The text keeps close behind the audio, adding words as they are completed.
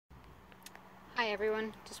Hi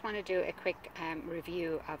everyone, just want to do a quick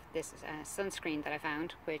review of this sunscreen that I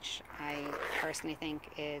found, which I personally think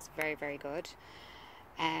is very good.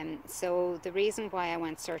 So the reason why I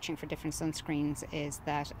went searching for different sunscreens is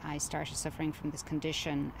that I started suffering from this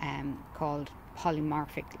condition called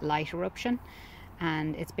polymorphic light eruption,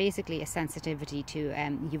 and it's basically a sensitivity to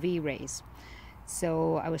UV rays.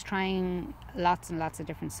 So I was trying lots and lots of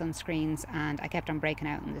different sunscreens and I kept on breaking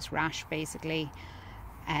out in this rash basically.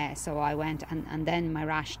 So I went and then my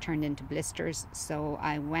rash turned into blisters, so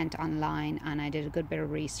I went online and I did a good bit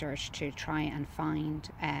of research to try and find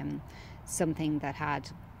something that had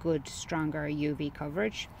good, stronger UV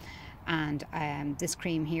coverage. And this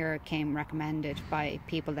cream here came recommended by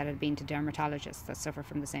people that had been to dermatologists that suffer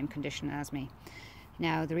from the same condition as me.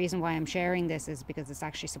 Now the reason why I'm sharing this is because it's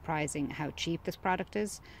actually surprising how cheap this product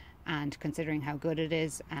is, and considering how good it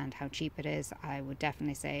is and how cheap it is, I would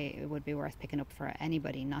definitely say it would be worth picking up for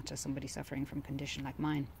anybody, not just somebody suffering from a condition like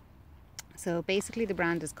mine. So basically the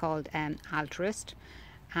brand is called Altruist,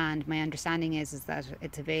 and my understanding is that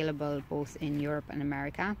it's available both in Europe and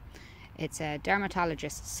America. It's a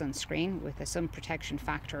dermatologist sunscreen with a sun protection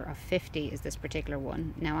factor of 50 is this particular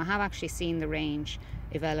one. Now I have actually seen the range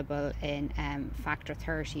available in factor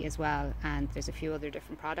 30 as well, and there's a few other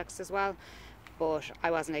different products as well, but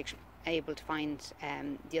I wasn't able to find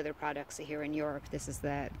the other products here in Europe. This is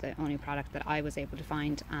the only product that I was able to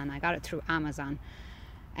find, and I got it through Amazon.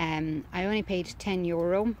 I only paid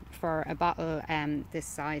 €10 for a bottle this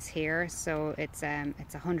size here, so it's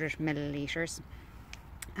 100 milliliters.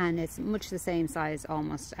 And it's much the same size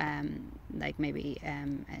almost, like maybe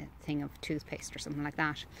a thing of toothpaste or something like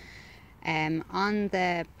that. On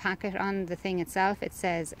the packet, on the thing itself, it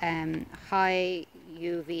says high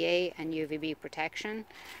UVA and UVB protection,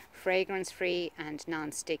 fragrance free and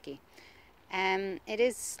non-sticky. It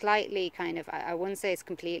is slightly kind of, I wouldn't say it's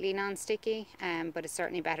completely non-sticky, but it's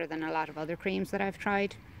certainly better than a lot of other creams that I've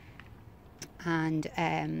tried. And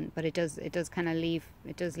but it does kind of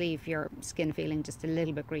leave your skin feeling just a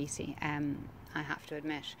little bit greasy, I have to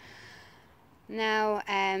admit. Now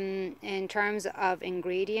in terms of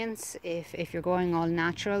ingredients, if you're going all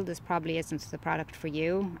natural, this probably isn't the product for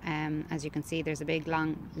you. As you can see, there's a big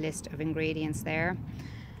long list of ingredients there,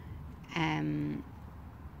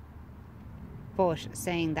 but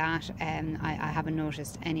saying that, I haven't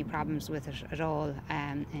noticed any problems with it at all,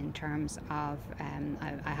 in terms of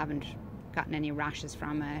I haven't gotten any rashes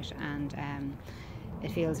from it, and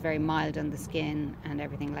it feels very mild on the skin and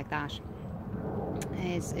everything like that.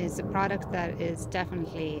 Is a product that is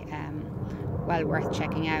definitely well worth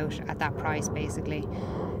checking out at that price basically.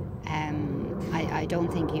 I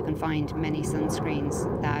don't think you can find many sunscreens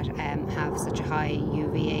that have such a high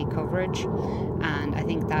UVA coverage, and I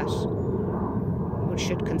think that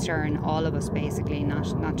should concern all of us basically,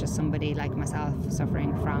 not just somebody like myself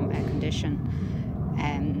suffering from a condition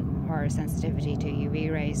or a sensitivity to UV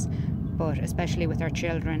rays, but especially with our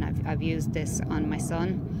children. I've used this on my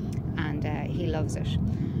son and he loves it.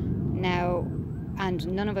 Now, and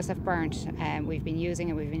none of us have burnt. We've been using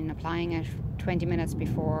it, we've been applying it 20 minutes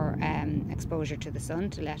before exposure to the sun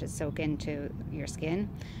to let it soak into your skin,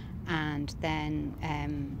 and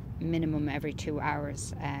then minimum every 2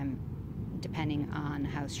 hours, depending on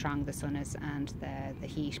how strong the sun is and the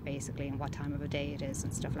heat basically, and what time of the day it is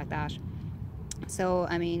and stuff like that. So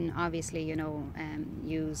I mean, obviously, you know,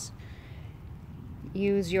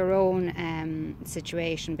 use your own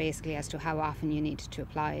situation basically as to how often you need to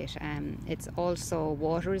apply it. It's also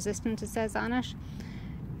water resistant, it says on it,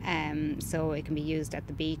 so it can be used at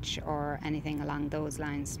the beach or anything along those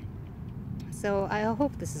lines. So I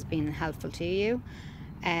hope this has been helpful to you.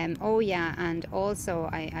 Oh yeah, and also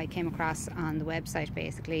I came across on the website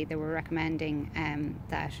basically, they were recommending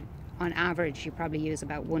that on average you probably use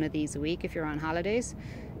about one of these a week if you're on holidays.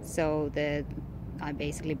 So I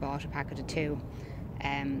basically bought a packet of 2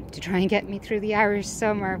 to try and get me through the Irish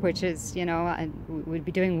summer, which is, you know, we'd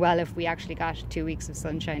be doing well if we actually got 2 weeks of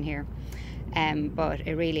sunshine here. But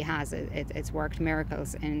it really has, it's worked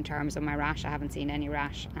miracles in terms of my rash. I haven't seen any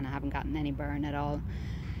rash and I haven't gotten any burn at all.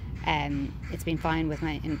 It's been fine with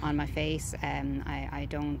on my face. I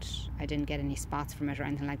didn't get any spots from it or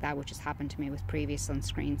anything like that, which has happened to me with previous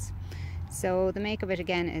sunscreens. So the make of it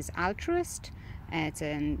again is Altruist. It's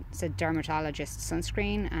a dermatologist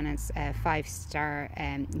sunscreen, and it's a 5-star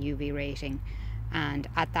UV rating. And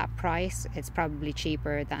at that price, it's probably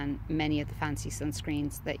cheaper than many of the fancy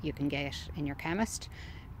sunscreens that you can get in your chemist.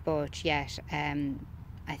 But yet,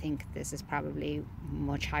 I think this is probably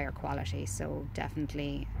much higher quality, so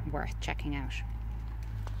definitely worth checking out.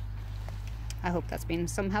 I hope that's been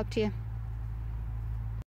some help to you.